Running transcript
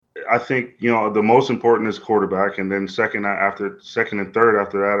I think the most important is quarterback, and then second and third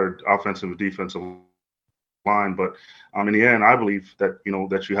after that are offensive and defensive line. But in the end, I believe that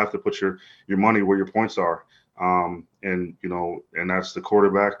that you have to put your money where your points are, and that's the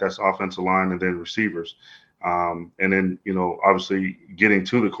quarterback, that's offensive line, and then receivers. And then obviously getting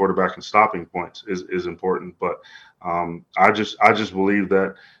to the quarterback and stopping points is important. But I just believe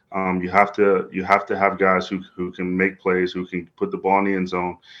that you have to have guys who can make plays, who can put the ball in the end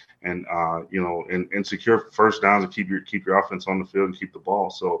zone, and and secure first downs and keep your offense on the field and keep the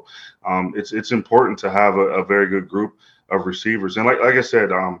ball. So it's important to have a very good group of receivers. And like I said,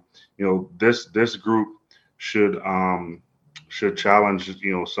 this group should should challenge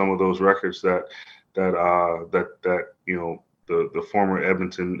some of those records that the former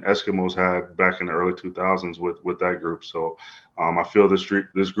Edmonton Eskimos had back in the early 2000s with that group. So I feel this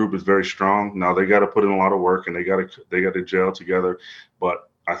group is very strong. Now they got to put in a lot of work, and they got to gel together. But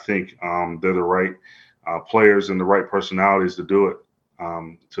I think they're the right players and the right personalities to do it,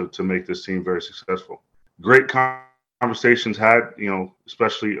 to make this team very successful. Great conversations had,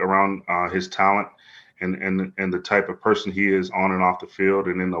 especially around his talent and the type of person he is on and off the field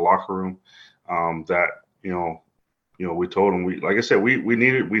and in the locker room. That we told him, like I said, we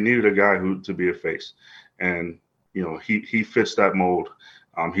needed a guy who to be a face, and he fits that mold.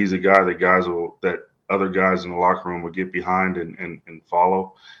 He's a guy that other guys in the locker room would get behind and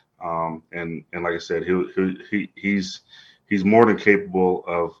follow. And like I said, he's more than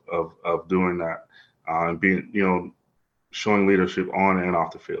capable of doing that, and being showing leadership on and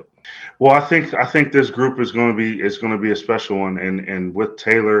off the field. Well, I think this group is going to be a special one, and with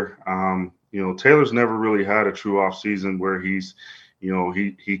Taylor, Taylor's never really had a true off season where he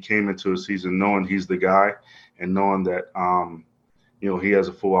came into a season knowing he's the guy, and knowing that he has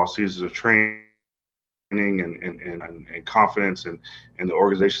a full off season of training and confidence, and the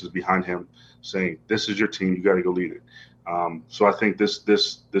organization is behind him, saying this is your team, you got to go lead it. So I think this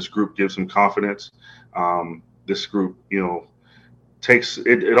group gives him confidence. This group, takes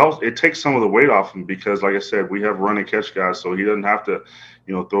it takes some of the weight off him, because like I said, we have run and catch guys, so he doesn't have to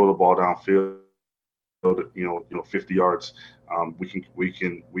throw the ball downfield 50 yards. We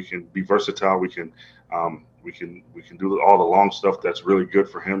can be versatile. We can do all the long stuff that's really good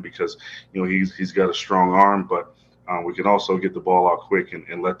for him, because he's got a strong arm, but we can also get the ball out quick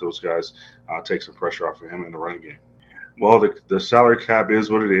and let those guys take some pressure off of him in the running game. Well, the salary cap is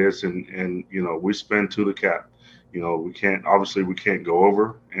what it is, and we spend to the cap. We can't go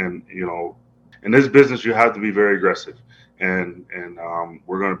over, and in this business you have to be very aggressive, and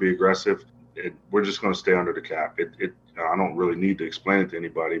we're going to be aggressive. We're just going to stay under the cap. I don't really need to explain it to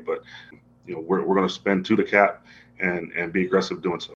anybody, but we're going to spend to the cap and be aggressive doing so.